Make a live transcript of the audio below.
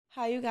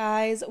Hi, you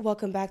guys.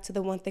 Welcome back to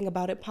the One Thing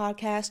About It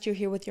podcast. You're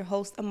here with your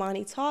host,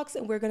 AMANI Talks,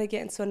 and we're going to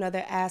get into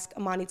another Ask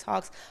AMANI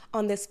Talks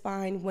on this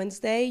fine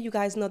Wednesday. You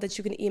guys know that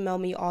you can email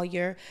me all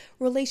your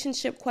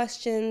relationship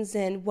questions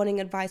and wanting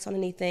advice on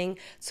anything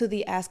to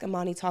the Ask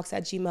AMANI Talks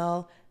at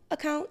Gmail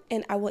account,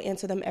 and I will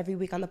answer them every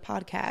week on the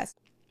podcast.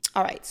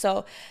 All right,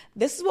 so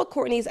this is what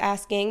Courtney's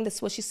asking. This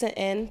is what she sent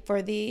in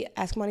for the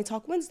Ask Amani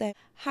Talk Wednesday.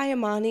 Hi,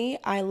 Amani.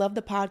 I love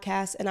the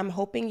podcast, and I'm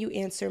hoping you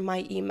answer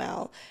my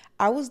email.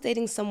 I was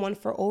dating someone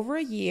for over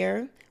a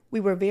year. We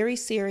were very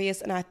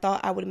serious, and I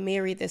thought I would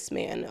marry this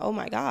man. Oh,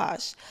 my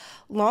gosh.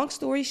 Long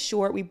story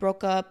short, we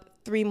broke up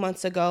 3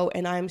 months ago,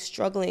 and I'm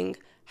struggling.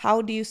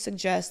 How do you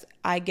suggest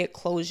I get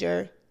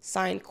closure?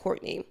 Signed,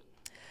 Courtney.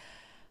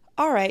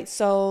 All right,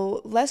 so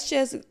let's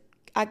just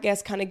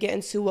kind of get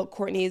into what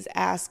Courtney is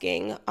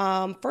asking.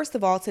 First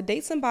of all, to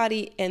date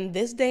somebody in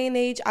this day and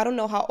age, I don't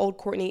know how old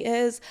Courtney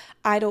is.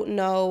 I don't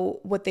know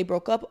what they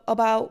broke up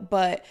about,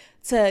 but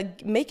to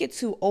make it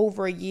to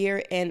over a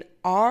year in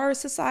our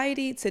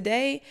society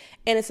today,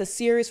 and it's a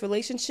serious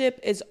relationship,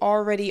 is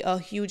already a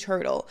huge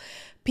hurdle.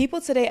 People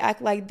today act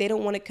like they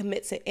don't want to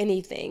commit to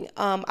anything.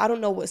 I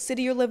don't know what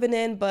city you're living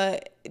in,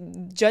 but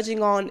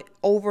judging on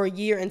over a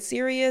year and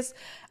serious,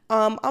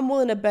 I'm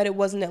willing to bet it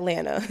wasn't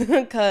Atlanta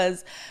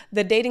because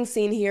the dating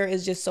scene here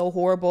is just so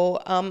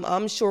horrible.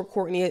 I'm sure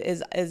Courtney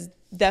is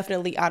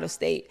definitely out of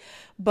state,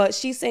 but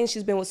she's saying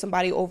she's been with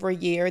somebody over a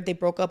year. They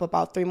broke up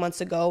about 3 months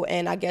ago,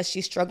 and I guess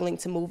she's struggling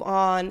to move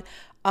on.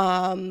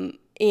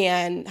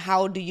 And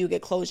how do you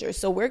get closure?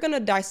 So we're going to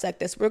dissect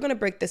this. We're going to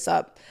break this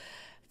up.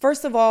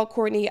 First of all,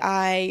 Courtney,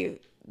 I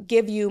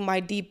give you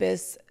my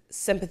deepest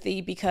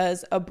sympathy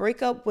because a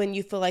breakup when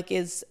you feel like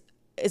is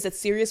a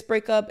serious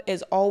breakup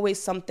is always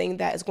something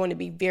that is going to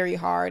be very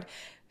hard.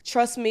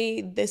 Trust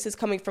me, this is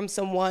coming from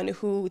someone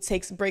who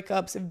takes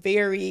breakups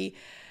very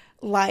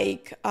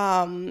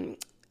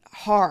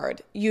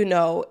hard,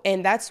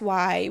 and that's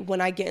why when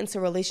I get into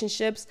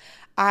relationships,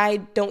 I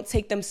don't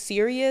take them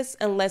serious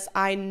unless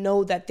I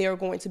know that they're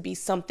going to be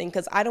something,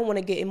 because I don't want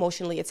to get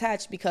emotionally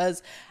attached.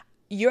 Because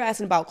you're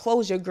asking about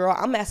closure, girl,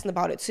 I'm asking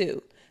about it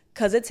too,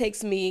 because it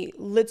takes me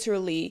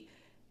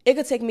it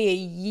could take me a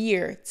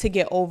year to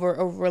get over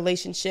a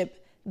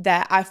relationship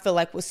that I feel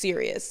like was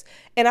serious.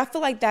 And I feel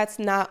like that's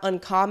not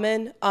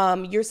uncommon.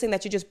 You're saying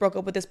that you just broke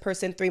up with this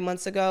person 3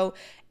 months ago.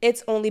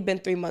 It's only been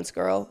 3 months,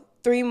 girl.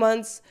 3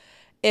 months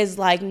is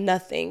like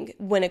nothing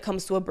when it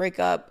comes to a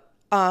breakup.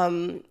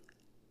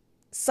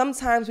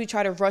 Sometimes we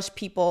try to rush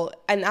people,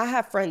 and I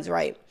have friends,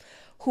 right,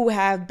 who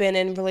have been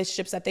in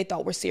relationships that they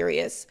thought were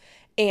serious.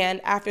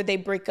 And after they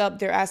break up,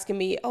 they're asking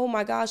me, oh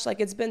my gosh,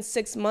 it's been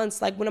 6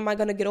 months. When am I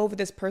going to get over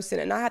this person?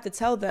 And I have to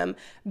tell them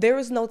there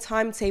is no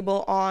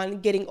timetable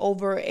on getting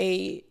over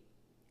any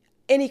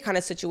kind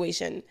of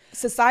situation.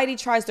 Society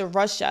tries to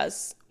rush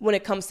us when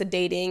it comes to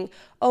dating.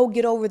 Oh,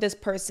 get over this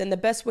person. The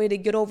best way to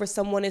get over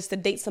someone is to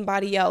date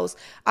somebody else.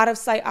 Out of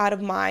sight, out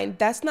of mind.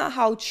 That's not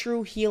how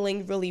true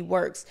healing really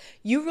works.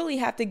 You really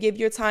have to give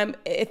your time.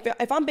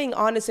 If I'm being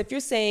honest, if you're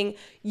saying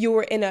you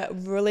were in a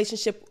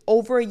relationship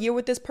over a year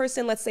with this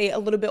person, let's say a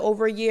little bit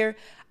over a year,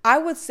 I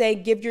would say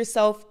give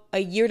yourself a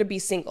year to be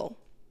single.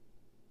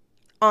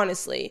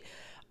 Honestly.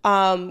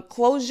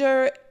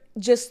 Closure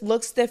just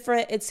looks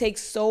different. It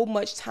takes so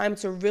much time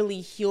to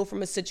really heal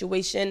from a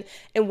situation.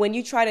 And when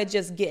you try to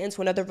just get into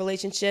another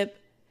relationship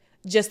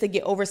just to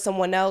get over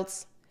someone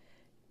else,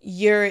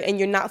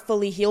 you're not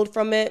fully healed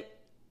from it,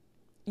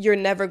 you're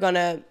never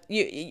gonna,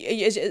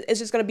 it's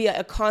just gonna be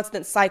a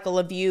constant cycle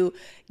of you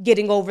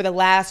getting over the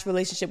last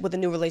relationship with a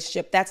new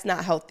relationship. That's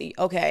not healthy,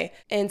 okay?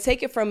 And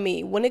take it from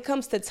me, when it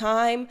comes to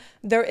time,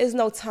 there is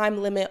no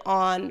time limit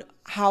on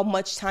how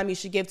much time you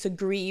should give to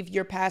grieve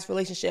your past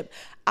relationship.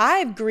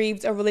 I've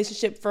grieved a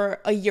relationship for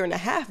a year and a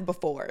half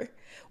before,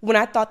 when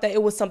I thought that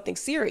it was something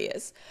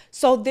serious.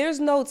 So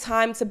there's no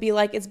time to be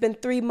like, it's been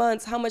 3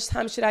 months. How much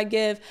time should I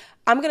give?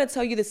 I'm going to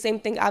tell you the same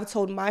thing I've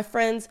told my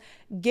friends.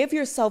 Give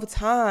yourself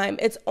time.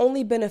 It's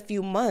only been a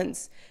few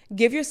months.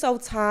 Give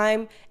yourself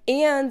time.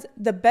 And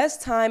the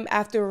best time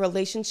after a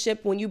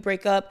relationship when you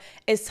break up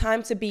is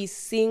time to be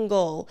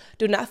single.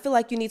 Do not feel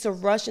like you need to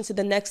rush into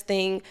the next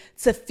thing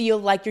to feel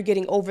like you're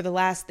getting over the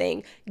last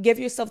thing. Give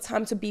yourself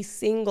time to be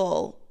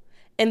single.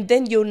 And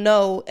then you'll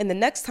know, and the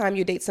next time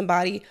you date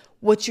somebody,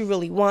 what you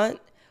really want,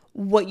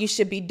 what you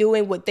should be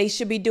doing, what they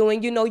should be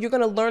doing. You're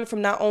going to learn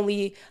from not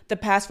only the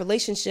past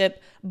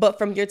relationship, but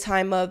from your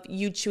time of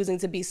you choosing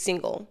to be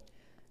single.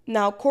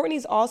 Now,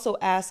 Courtney's also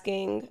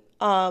asking,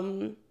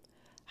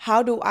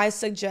 how do I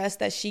suggest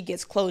that she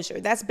gets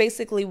closure? That's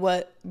basically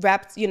what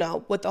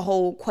what the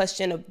whole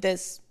question of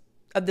this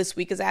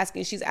week is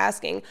asking. She's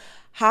asking,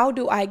 how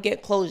do I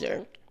get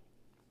closure?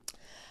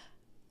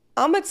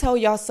 I'm going to tell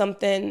y'all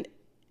something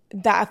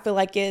that I feel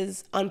like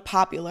is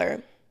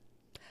unpopular.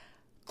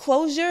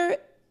 Closure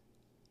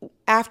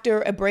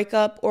after a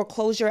breakup or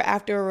closure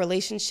after a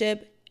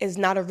relationship is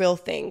not a real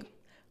thing.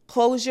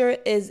 Closure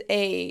is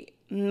a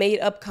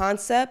made-up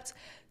concept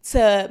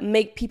to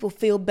make people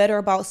feel better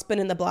about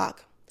spinning the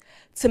block,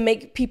 to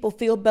make people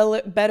feel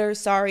better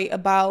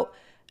about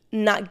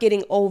not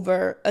getting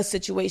over a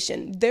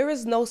situation. There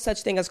is no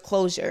such thing as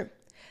closure.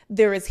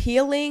 There is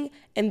healing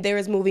and there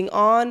is moving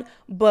on.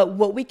 But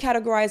what we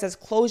categorize as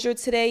closure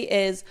today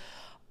is,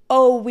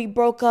 oh, we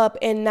broke up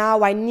and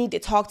now I need to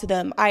talk to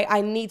them.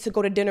 I need to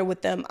go to dinner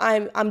with them.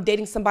 I'm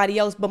dating somebody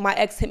else, but my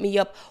ex hit me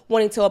up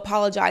wanting to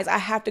apologize. I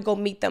have to go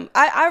meet them.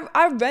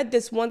 I read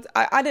this once.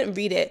 I didn't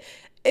read it.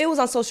 It was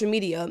on social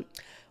media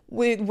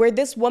where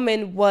this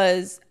woman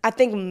was, I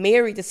think,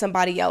 married to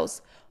somebody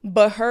else.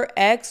 But her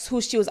ex,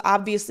 who she was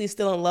obviously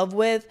still in love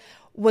with,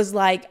 was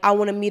like, I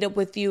want to meet up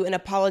with you and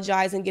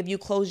apologize and give you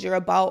closure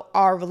about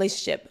our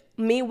relationship.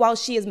 Meanwhile,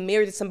 she is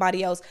married to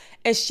somebody else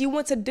and she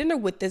went to dinner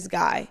with this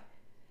guy.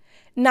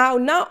 Now,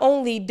 not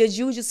only did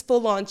you just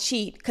full on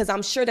cheat, because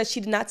I'm sure that she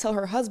did not tell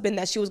her husband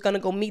that she was going to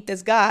go meet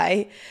this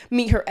guy,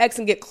 meet her ex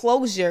and get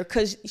closure,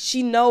 because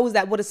she knows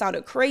that would have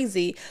sounded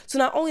crazy. So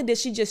not only did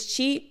she just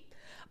cheat,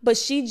 but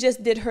she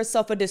just did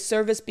herself a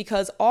disservice,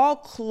 because all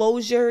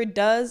closure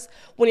does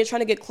when you're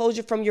trying to get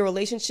closure from your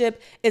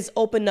relationship is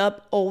open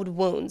up old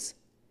wounds.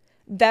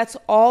 That's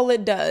all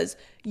it does.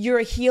 You're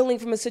healing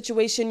from a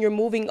situation, you're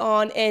moving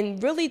on,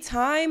 and really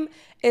time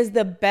is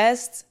the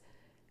best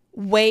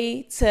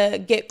way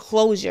to get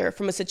closure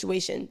from a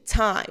situation.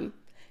 Time.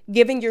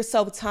 Giving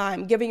yourself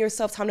time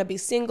to be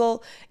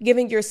single,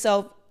 giving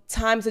yourself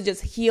time to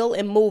just heal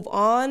and move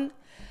on.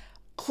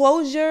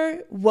 Closure,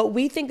 what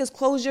we think is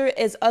closure,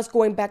 is us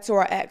going back to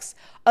our ex,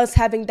 us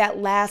having that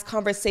last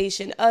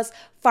conversation, us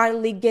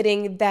finally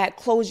getting that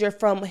closure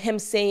from him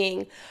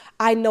saying,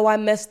 I know I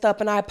messed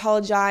up and I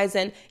apologize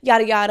and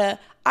yada, yada.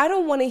 I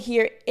don't want to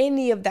hear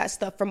any of that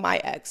stuff from my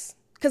ex,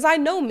 because I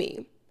know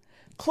me.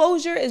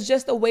 Closure is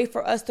just a way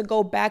for us to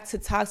go back to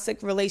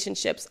toxic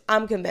relationships.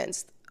 I'm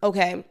convinced,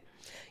 okay?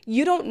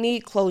 You don't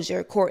need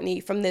closure, Courtney,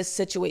 from this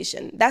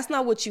situation. That's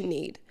not what you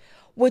need.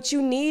 What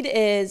you need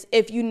is,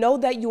 if you know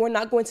that you are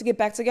not going to get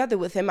back together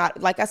with him,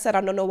 like I said,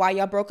 I don't know why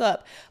y'all broke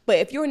up, but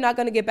if you're not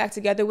going to get back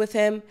together with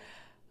him,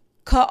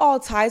 cut all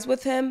ties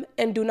with him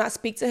and do not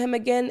speak to him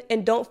again,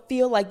 and don't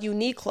feel like you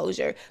need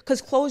closure,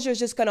 because closure is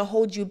just going to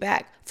hold you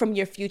back from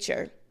your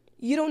future.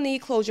 You don't need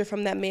closure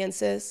from that man,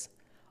 sis.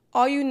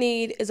 All you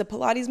need is a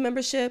Pilates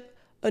membership,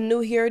 a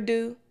new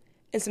hairdo,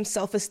 and some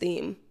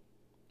self-esteem.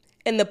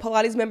 And the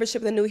Pilates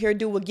membership and the new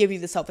hairdo will give you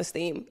the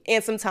self-esteem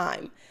and some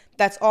time.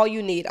 That's all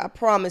you need, I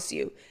promise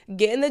you.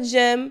 Get in the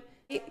gym,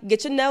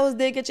 get your nails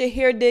did, get your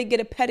hair did, get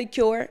a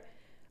pedicure,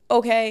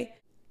 okay?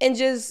 And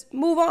just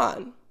move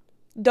on.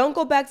 Don't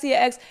go back to your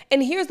ex.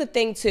 And here's the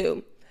thing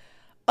too.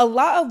 A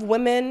lot of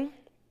women,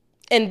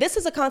 and this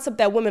is a concept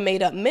that women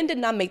made up. Men did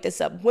not make this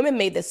up. Women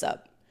made this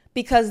up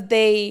because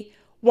they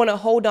want to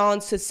hold on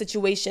to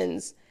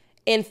situations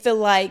and feel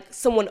like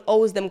someone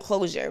owes them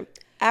closure.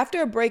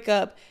 After a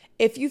breakup,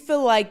 if you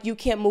feel like you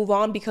can't move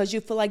on because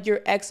you feel like your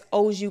ex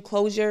owes you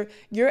closure,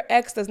 your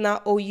ex does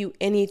not owe you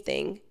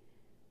anything.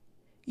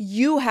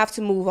 You have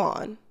to move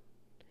on.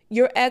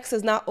 Your ex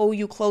does not owe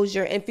you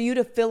closure. And for you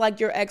to feel like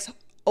your ex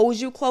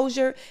owes you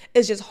closure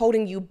is just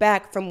holding you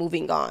back from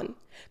moving on.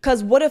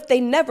 Because what if they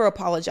never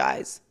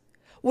apologize?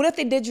 What if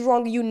they did you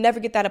wrong and you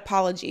never get that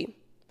apology?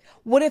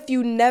 What if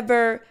you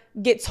never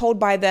get told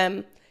by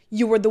them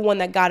you were the one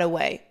that got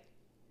away?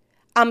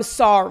 I'm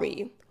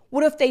sorry.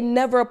 What if they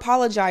never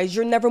apologize?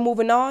 You're never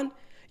moving on?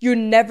 You're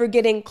never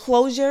getting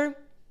closure?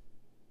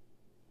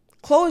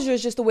 Closure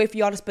is just a way for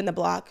y'all to spin the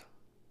block.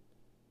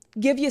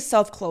 Give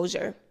yourself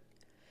closure.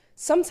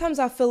 Sometimes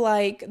I feel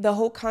like the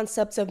whole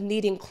concept of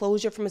needing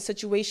closure from a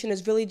situation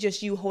is really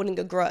just you holding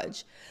a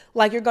grudge.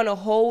 Like you're going to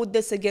hold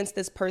this against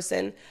this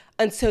person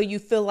until you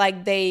feel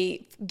like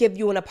they give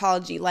you an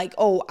apology. Like,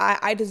 oh,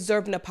 I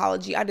deserve an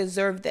apology. I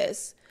deserve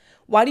this.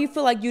 Why do you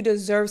feel like you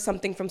deserve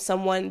something from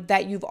someone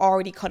that you've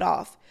already cut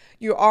off?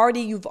 You've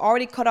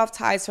already cut off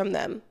ties from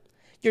them.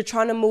 You're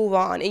trying to move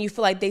on and you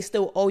feel like they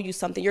still owe you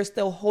something. You're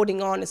still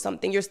holding on to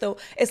something.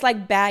 It's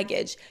like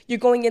baggage. You're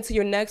going into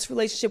your next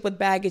relationship with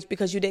baggage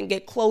because you didn't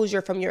get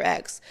closure from your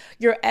ex.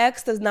 Your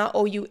ex does not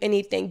owe you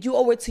anything. You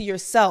owe it to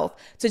yourself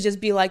to just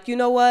be like, you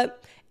know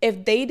what?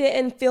 If they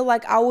didn't feel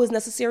like I was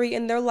necessary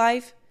in their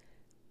life,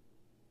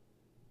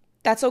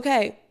 that's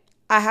okay.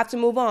 I have to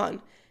move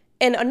on.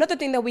 And another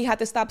thing that we have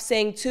to stop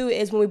saying too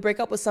is when we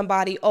break up with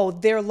somebody, oh,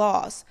 they're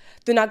lost.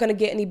 They're not going to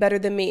get any better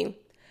than me.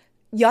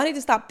 Y'all need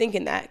to stop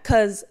thinking that,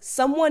 because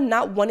someone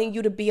not wanting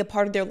you to be a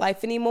part of their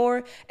life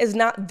anymore is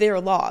not their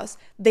loss.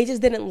 They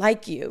just didn't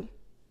like you.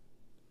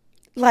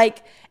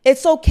 Like,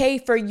 it's okay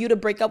for you to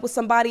break up with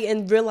somebody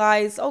and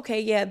realize,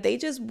 okay, yeah, they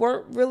just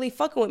weren't really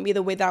fucking with me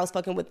the way that I was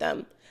fucking with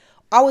them.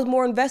 I was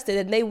more invested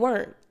and they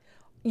weren't.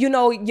 You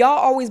know, y'all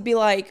always be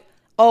like,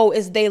 oh,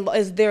 it's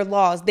their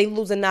loss. They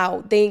losing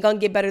out. They ain't gonna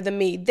get better than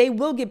me. They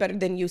will get better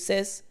than you,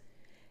 sis.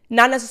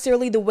 Not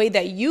necessarily the way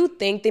that you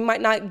think. They might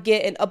not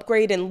get an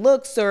upgrade in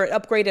looks or an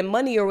upgrade in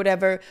money or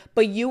whatever,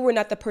 but you were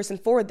not the person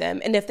for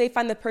them. And if they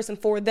find the person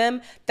for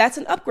them, that's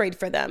an upgrade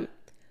for them.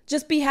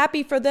 Just be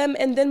happy for them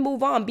and then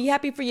move on. Be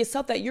happy for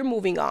yourself that you're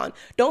moving on.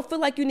 Don't feel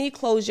like you need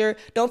closure.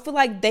 Don't feel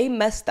like they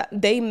missed out.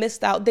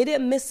 They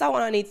didn't miss out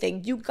on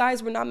anything. You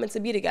guys were not meant to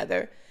be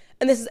together.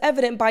 And this is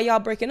evident by y'all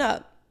breaking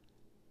up.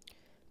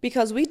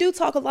 Because we do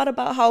talk a lot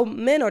about how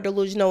men are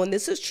delusional, and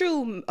this is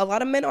true. A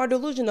lot of men are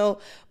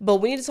delusional, but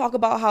we need to talk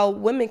about how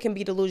women can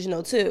be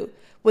delusional too.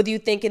 With you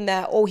thinking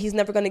that, oh, he's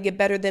never going to get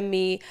better than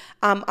me.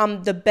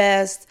 I'm the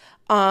best.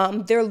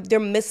 They're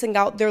missing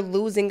out. They're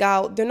losing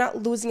out. They're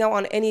not losing out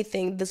on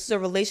anything. This is a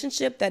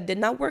relationship that did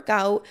not work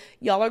out.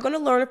 Y'all are going to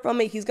learn from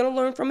it. He's going to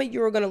learn from it.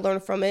 You're going to learn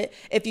from it.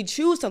 If you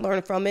choose to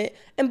learn from it,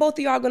 and both of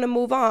y'all are going to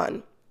move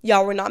on.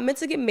 Y'all were not meant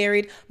to get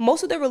married.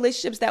 Most of the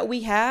relationships that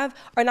we have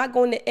are not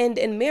going to end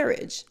in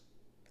marriage.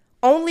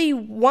 Only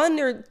 1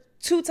 or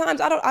 2 times.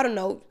 I don't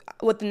know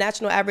what the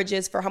national average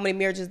is for how many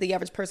marriages the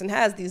average person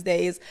has these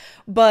days.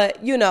 But,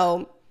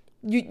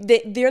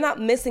 they're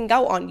not missing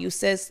out on you,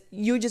 sis.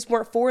 You just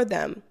weren't for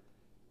them.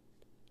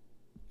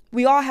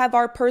 We all have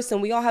our person.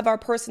 We all have our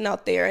person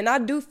out there. And I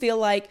do feel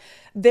like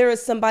there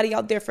is somebody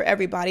out there for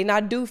everybody. And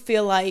I do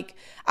feel like,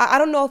 I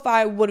don't know if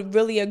I would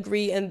really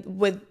agree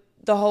with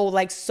the whole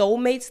like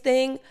soulmates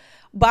thing,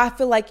 but I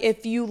feel like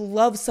if you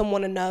love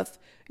someone enough,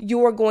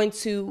 you are going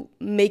to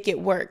make it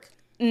work.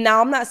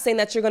 Now, I'm not saying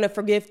that you're going to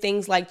forgive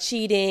things like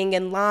cheating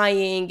and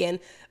lying and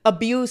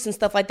abuse and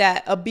stuff like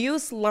that.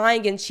 Abuse,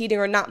 lying, and cheating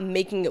are not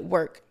making it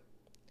work.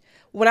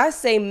 When I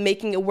say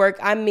making it work,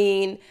 I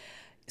mean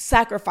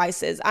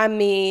sacrifices. I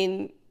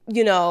mean,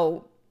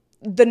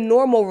 the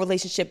normal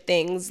relationship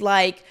things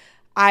like,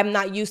 I'm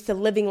not used to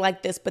living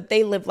like this, but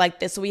they live like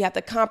this, so we have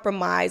to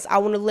compromise. I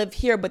want to live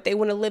here, but they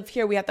want to live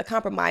here. We have to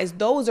compromise.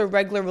 Those are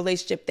regular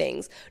relationship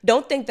things.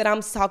 Don't think that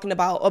I'm talking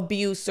about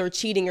abuse or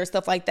cheating or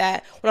stuff like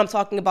that when I'm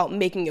talking about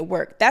making it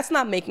work. That's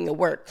not making it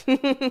work.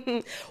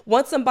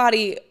 Once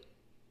somebody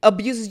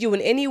abuses you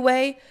in any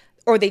way,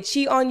 or they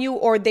cheat on you,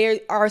 or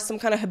they are some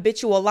kind of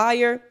habitual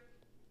liar,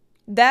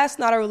 that's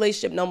not a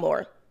relationship no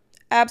more.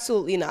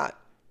 Absolutely not.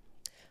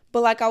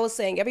 But like I was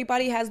saying,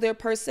 everybody has their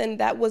person.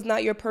 That was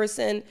not your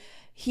person.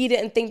 He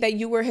didn't think that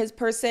you were his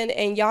person,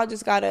 and y'all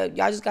just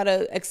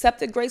gotta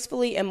accept it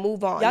gracefully and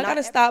move on. Y'all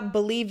gotta stop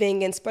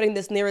believing and spreading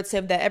this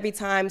narrative that every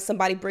time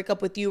somebody break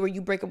up with you or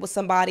you break up with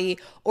somebody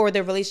or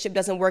their relationship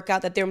doesn't work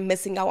out, that they're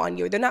missing out on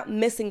you. They're not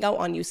missing out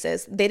on you,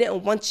 sis. They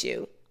didn't want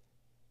you.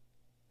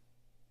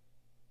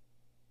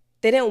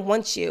 They didn't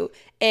want you.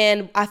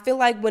 And I feel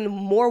like when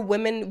more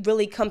women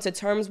really come to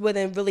terms with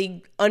and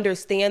really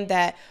understand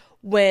that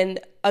when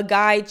a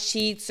guy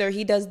cheats or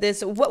he does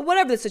this, or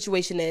whatever the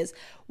situation is,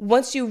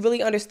 once you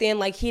really understand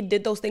like he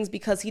did those things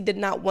because he did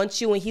not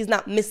want you and he's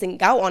not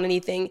missing out on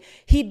anything.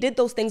 He did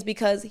those things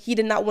because he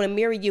did not want to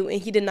marry you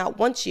and he did not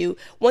want you.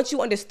 Once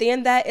you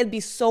understand that, it'd be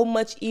so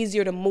much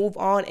easier to move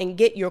on and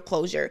get your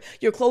closure.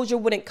 Your closure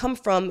wouldn't come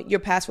from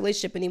your past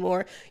relationship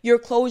anymore. Your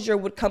closure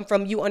would come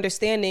from you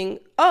understanding,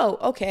 oh,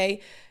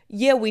 okay,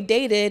 yeah, we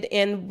dated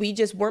and we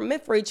just weren't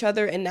meant for each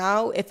other. And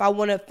now if I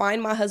want to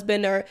find my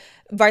husband, or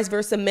vice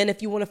versa, men,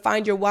 if you want to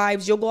find your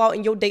wives, you'll go out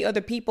and you'll date other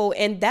people,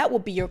 and that will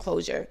be your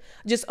closure.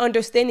 Just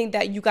understanding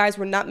that you guys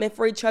were not meant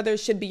for each other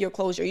should be your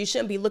closure. You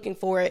shouldn't be looking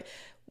for it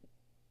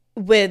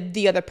with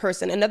the other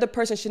person. Another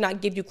person should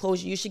not give you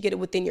closure. You should get it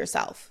within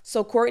yourself.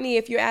 So Courtney,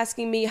 if you're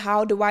asking me,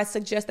 how do I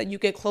suggest that you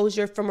get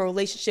closure from a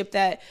relationship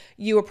that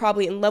you were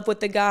probably in love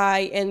with the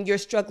guy and you're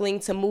struggling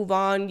to move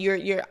on?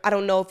 I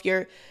don't know if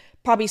you're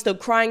probably still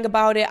crying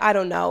about it. I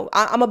don't know.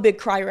 I'm a big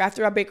crier.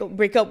 After I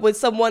break up with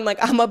someone, like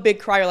I'm a big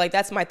crier. Like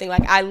that's my thing.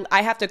 Like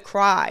I have to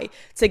cry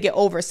to get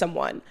over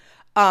someone.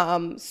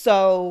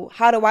 So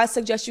how do I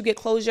suggest you get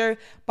closure?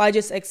 By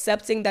just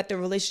accepting that the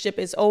relationship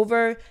is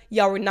over.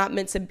 Y'all were not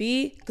meant to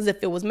be, because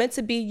if it was meant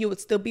to be, you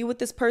would still be with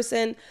this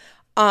person.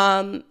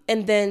 And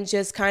then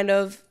just kind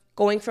of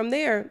going from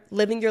there,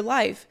 living your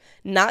life,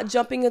 not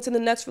jumping into the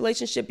next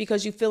relationship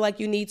because you feel like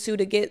you need to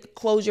get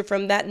closure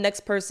from that next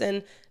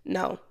person.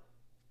 No.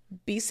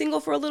 Be single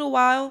for a little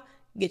while,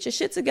 get your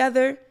shit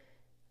together,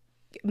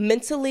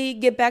 mentally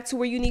get back to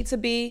where you need to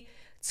be,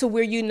 to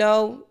where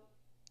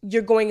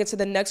you're going into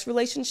the next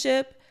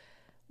relationship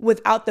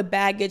without the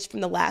baggage from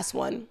the last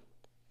one.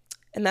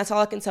 And that's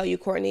all I can tell you,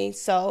 Courtney.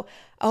 So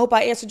I hope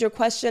I answered your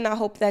question. I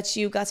hope that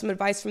you got some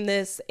advice from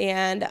this.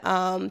 And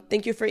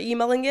thank you for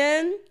emailing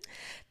in.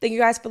 Thank you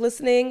guys for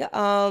listening.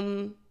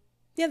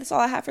 That's all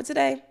I have for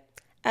today.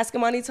 Ask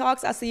AMANI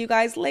Talks. I'll see you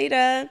guys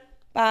later.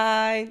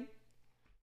 Bye.